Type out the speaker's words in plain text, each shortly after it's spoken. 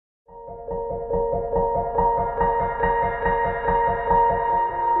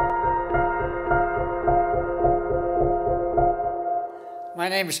My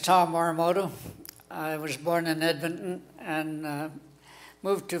name is Tom Morimoto. I was born in Edmonton and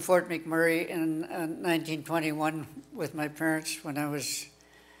moved to Fort McMurray in 1921 with my parents when I was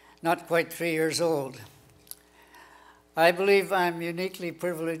not quite 3 years old. I believe I'm uniquely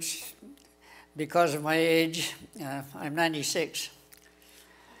privileged because of my age. I'm 96.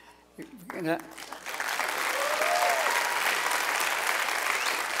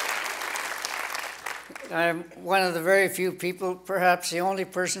 I'm one of the very few people, perhaps the only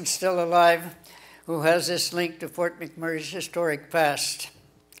person still alive, who has this link to Fort McMurray's historic past.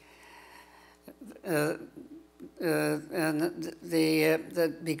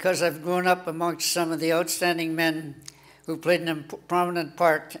 Because I've grown up amongst some of the outstanding men who played a prominent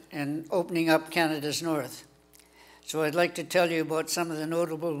part in opening up Canada's north. So I'd like to tell you about some of the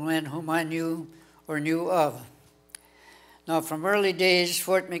notable men whom I knew or knew of. Now, from early days,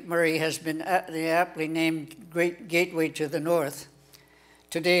 Fort McMurray has been the aptly named Great Gateway to the North.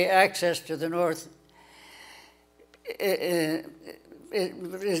 Today, access to the north is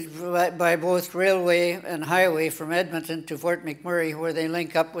by both railway and highway from Edmonton to Fort McMurray, where they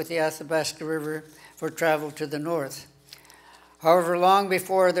link up with the Athabasca River for travel to the north. However, long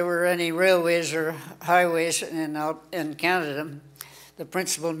before there were any railways or highways in Canada, the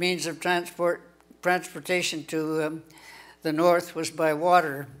principal means of transportation to the north was by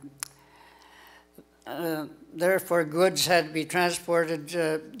water. Therefore, goods had to be transported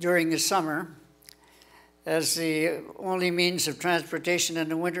during the summer, as the only means of transportation in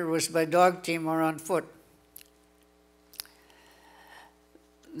the winter was by dog team or on foot.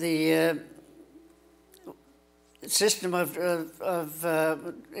 The system of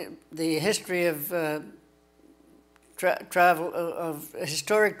the history of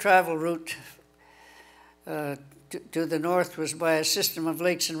historic travel route to the north was by a system of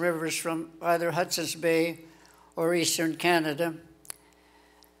lakes and rivers from either Hudson's Bay or eastern Canada,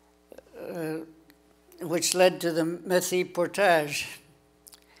 which led to the Métis portage.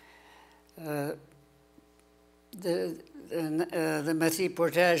 The Métis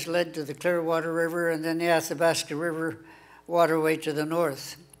portage led to the Clearwater River and then the Athabasca River waterway to the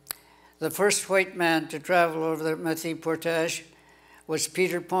north. The first white man to travel over the Métis portage was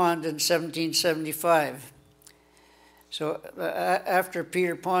Peter Pond in 1775. So after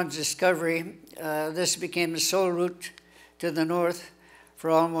Peter Pond's discovery, this became the sole route to the north for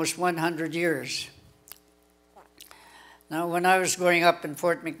almost 100 years. Now, when I was growing up in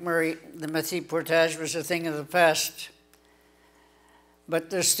Fort McMurray, the Métis portage was a thing of the past.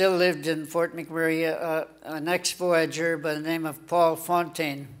 But there still lived in Fort McMurray an ex-voyageur by the name of Paul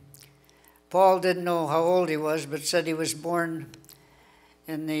Fontaine. Paul didn't know how old he was, but said he was born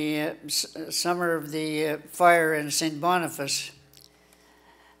in the summer of the fire in St. Boniface.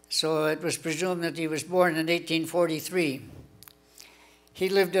 So it was presumed that he was born in 1843. He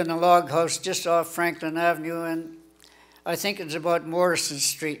lived in a log house just off Franklin Avenue, and I think it's about Morrison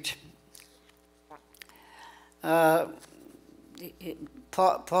Street. Paul,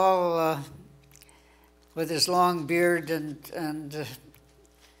 with his long beard and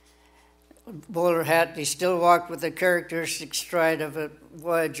bowler hat, he still walked with the characteristic stride of a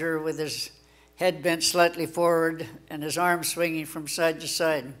voyageur, with his head bent slightly forward and his arms swinging from side to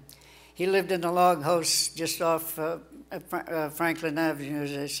side. He lived in a log house just off Franklin Avenue,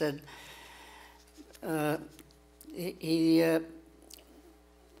 as I said. He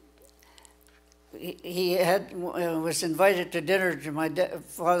was invited to dinner to my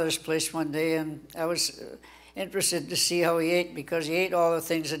father's place one day, and I was interested to see how he ate, because he ate all the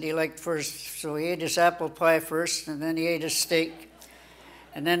things that he liked first. So he ate his apple pie first, and then he ate his steak,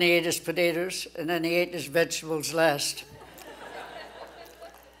 and then he ate his potatoes, and then he ate his vegetables last.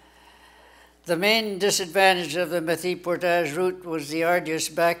 The main disadvantage of the Métis portage route was the arduous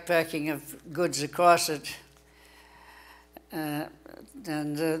backpacking of goods across it.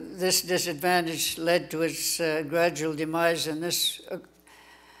 This disadvantage led to its gradual demise, and this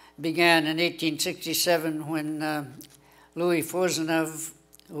began in 1867 when Louis Fosenov,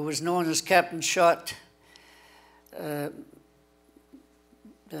 who was known as Captain Shot, made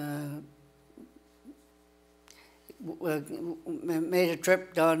a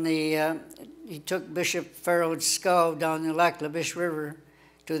trip down he took Bishop Farrow's scow down the Lac La Biche River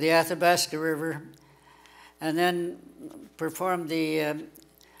to the Athabasca River, and then performed the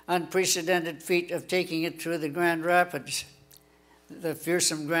unprecedented feat of taking it through the Grand Rapids, the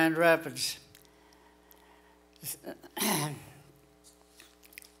fearsome Grand Rapids. I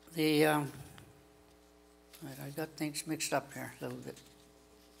got things mixed up here a little bit.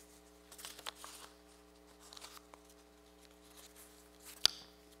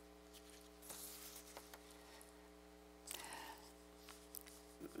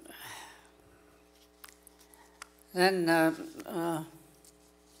 Then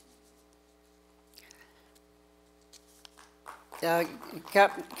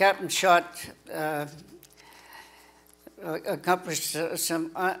Captain Schott accomplished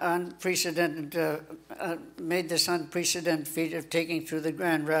some unprecedented, made this unprecedented feat of taking through the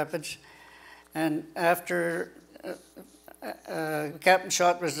Grand Rapids. And after Captain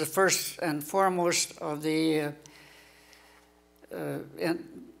Schott was the first and foremost of the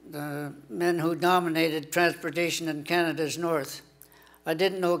men who dominated transportation in Canada's north. I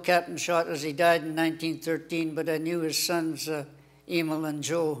didn't know Captain Schott as he died in 1913, but I knew his sons, Emil and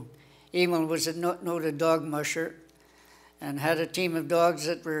Joe. Emil was a noted dog musher and had a team of dogs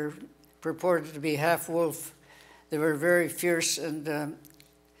that were purported to be half wolf. They were very fierce and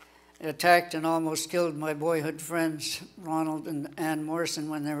attacked and almost killed my boyhood friends, Ronald and Ann Morrison,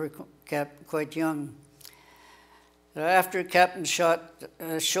 when they were quite young. After Captain Schott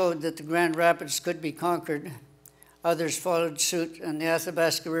showed that the Grand Rapids could be conquered, others followed suit, and the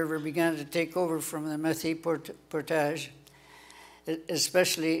Athabasca River began to take over from the Métis portage,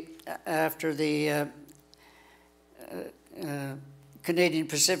 especially after the Canadian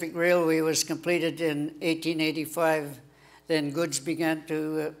Pacific Railway was completed in 1885. Then goods began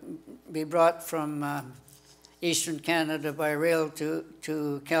to be brought from eastern Canada by rail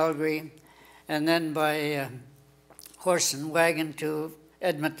to Calgary, and then by horse and wagon to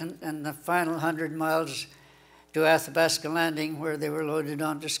Edmonton, and the final 100 miles to Athabasca Landing, where they were loaded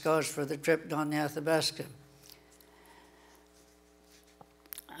onto scows for the trip down the Athabasca.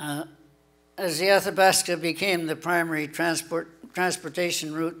 As the Athabasca became the primary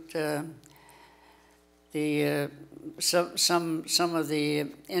transportation route, some of the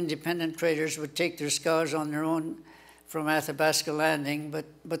independent traders would take their scows on their own from Athabasca Landing,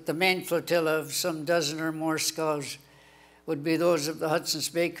 but the main flotilla of some dozen or more scows would be those of the Hudson's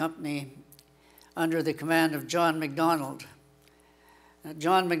Bay Company under the command of John MacDonald.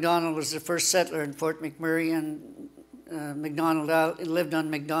 John MacDonald was the first settler in Fort McMurray, and lived on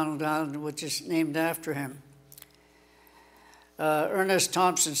MacDonald Island, which is named after him. Ernest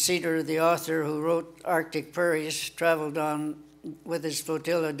Thompson Cedar, the author who wrote Arctic Prairies, traveled on with his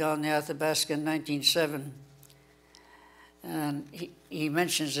flotilla down the Athabasca in 1907. And he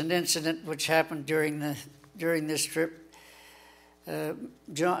mentions an incident which happened during this trip.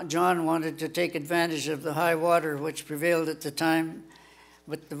 John wanted to take advantage of the high water which prevailed at the time,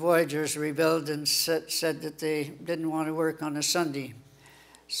 but the voyageurs rebelled and said that they didn't want to work on a Sunday.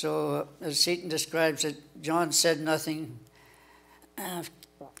 So, as Seaton describes it, John said nothing,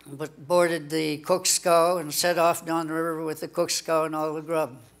 but boarded the cook's scow and set off down the river with the cook's scow and all the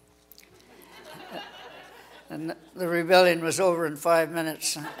grub. And the rebellion was over in 5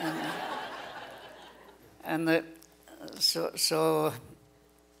 minutes. So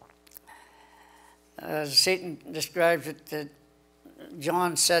as Satan describes it, that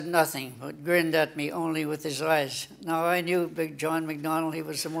John said nothing, but grinned at me only with his eyes. Now I knew Big John MacDonald. He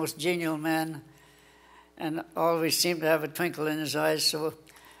was the most genial man and always seemed to have a twinkle in his eyes, so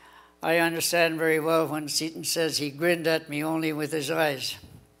I understand very well when Seaton says he grinned at me only with his eyes.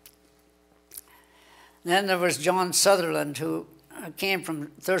 Then there was John Sutherland, who came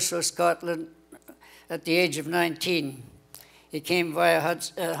from Thurso, Scotland, at the age of 19. He came via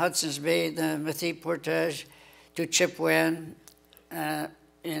Hudson's Bay, the Métis portage, to Chipewyan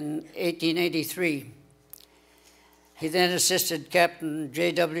in 1883. He then assisted Captain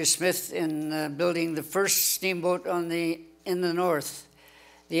J.W. Smith in building the first steamboat in the north,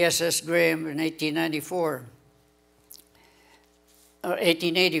 the SS Graham, in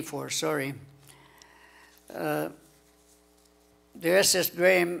 1884, sorry. The SS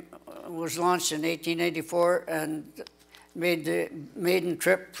Graham was launched in 1884 and made the maiden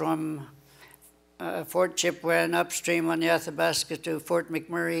trip from Fort Chipewyan upstream on the Athabasca to Fort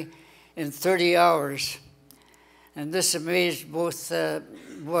McMurray in 30 hours. And this amazed both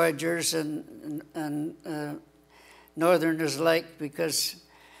voyageurs and northerners alike, because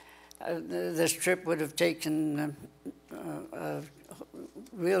this trip would have taken a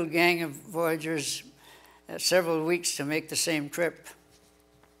real gang of voyageurs several weeks to make the same trip.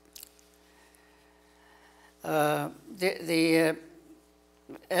 The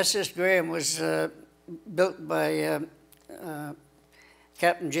SS Graham was built by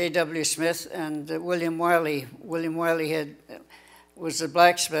Captain J.W. Smith and William Wiley. William Wiley was the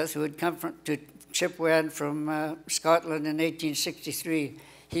blacksmith who had come to Chipewyan from Scotland in 1863.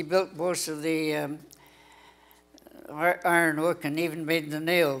 He built most of the ironwork and even made the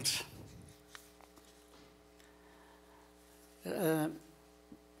nails. Then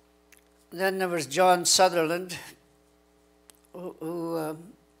there was John Sutherland, who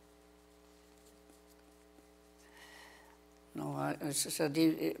No, I said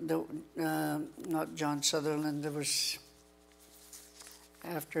not John Sutherland. There was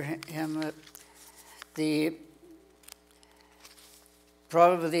after him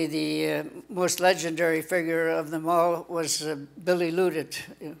probably the most legendary figure of them all was Billy Ludet,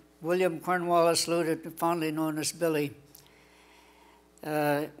 William Cornwallis Ludet, fondly known as Billy.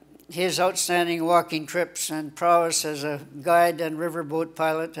 His outstanding walking trips and prowess as a guide and riverboat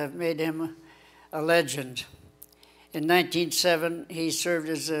pilot have made him a legend. In 1907, he served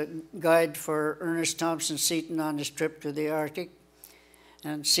as a guide for Ernest Thompson Seton on his trip to the Arctic.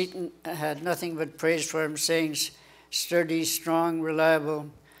 And Seton had nothing but praise for him, saying sturdy, strong,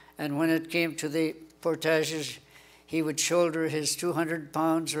 reliable. And when it came to the portages, he would shoulder his 200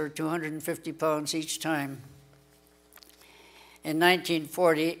 pounds or 250 pounds each time. In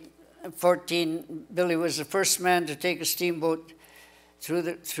 1914, Billy was the first man to take a steamboat through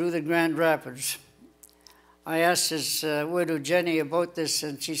the Grand Rapids. I asked his widow Jenny about this,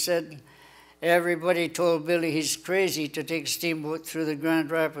 and she said everybody told Billy he's crazy to take a steamboat through the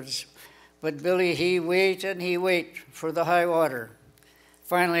Grand Rapids. But Billy, he wait and he wait for the high water.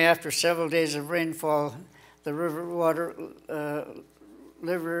 Finally, after several days of rainfall, the river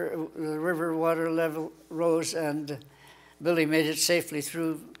water level rose, and Billy made it safely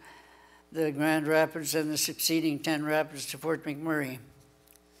through the Grand Rapids and the succeeding 10 rapids to Fort McMurray.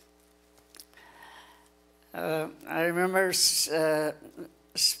 I remember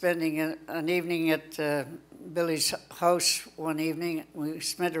spending an evening at Billy's house one evening. We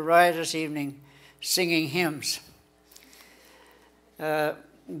spent a riotous evening singing hymns.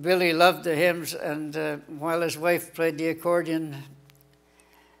 Billy loved the hymns, and while his wife played the accordion,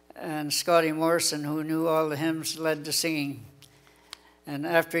 and Scotty Morrison, who knew all the hymns, led the singing. And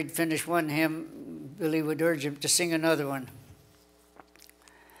after he'd finished one hymn, Billy would urge him to sing another one.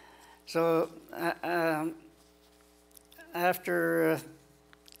 So after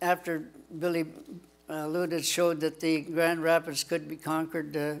Billy Ludet showed that the Grand Rapids could be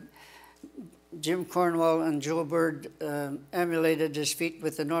conquered, Jim Cornwall and Joe Bird emulated his feat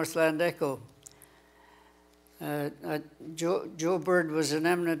with the Northland Echo. Joe Bird was an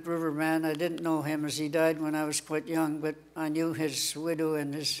eminent riverman. I didn't know him as he died when I was quite young, but I knew his widow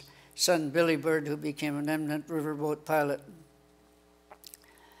and his son Billy Bird, who became an eminent riverboat pilot.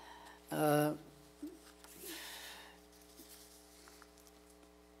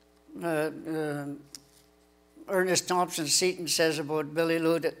 Ernest Thompson Seton says about Billy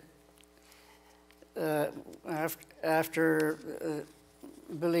Ludet, after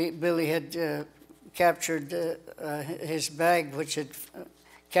Billy had captured his bag, which had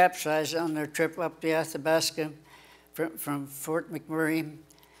capsized on their trip up the Athabasca from Fort McMurray,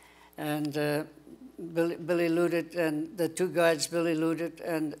 and Billy Ludet and the two guides, Billy Ludet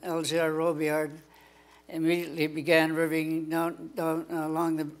and Elzar Robillard, immediately began riving down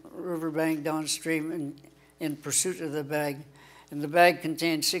along the riverbank downstream in pursuit of the bag. And the bag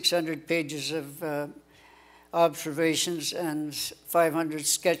contained 600 pages of observations and 500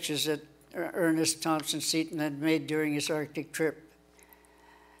 sketches that Ernest Thompson Seton had made during his Arctic trip.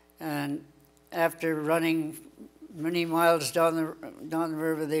 And after running many miles down the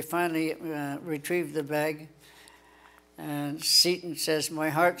river, they finally retrieved the bag. And Seton says, "My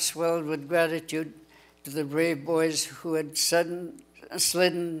heart swelled with gratitude to the brave boys who had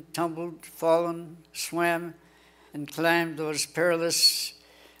slidden, tumbled, fallen, swam, and climbed those perilous,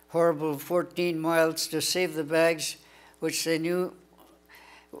 horrible 14 miles to save the bags, which they knew,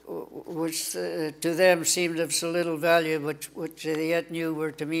 which to them seemed of so little value, but which they yet knew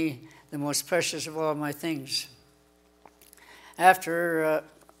were to me the most precious of all my things." After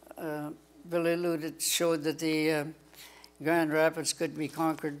Billy Ludet showed that the Grand Rapids could be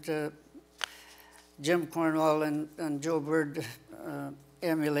conquered, Jim Cornwall and Joe Bird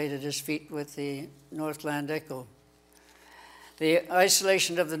emulated his feat with the Northland Echo. The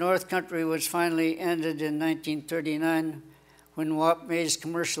isolation of the North Country was finally ended in 1939 when Wap May's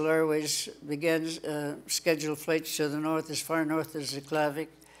Commercial Airways began scheduled flights to the north, as far north as the Klavik,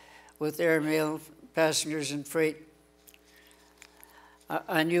 with airmail, passengers, and freight.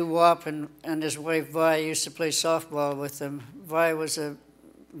 I knew Wap and his wife Vi used to play softball with them. Vi was a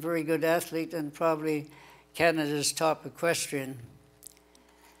very good athlete and probably Canada's top equestrian.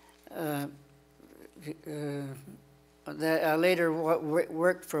 I later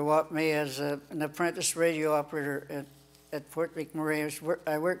worked for Wap May as an apprentice radio operator at Fort McMurray.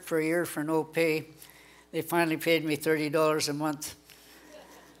 I worked for a year for no pay. They finally paid me $30 a month.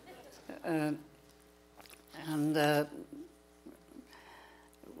 I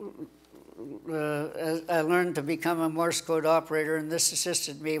learned to become a Morse code operator, and this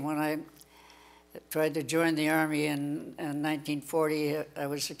assisted me when I tried to join the Army in 1940. I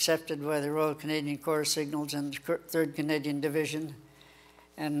was accepted by the Royal Canadian Corps Signals and the 3rd Canadian Division.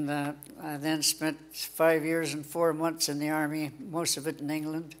 And I then spent 5 years and 4 months in the Army, most of it in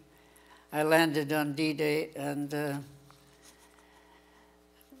England. I landed on D-Day and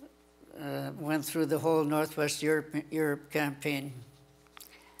went through the whole Northwest Europe campaign.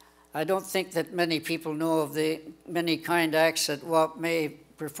 I don't think that many people know of the many kind acts that Walt May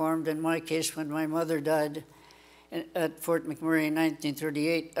performed. In my case, when my mother died at Fort McMurray in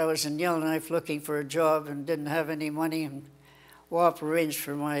 1938, I was in Yellowknife looking for a job and didn't have any money, and Walt arranged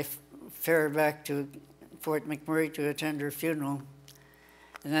for my fare back to Fort McMurray to attend her funeral.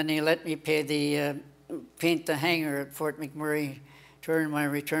 And then he let me paint the hangar at Fort McMurray to earn my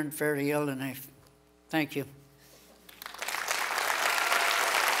return fare to Yellowknife. Thank you.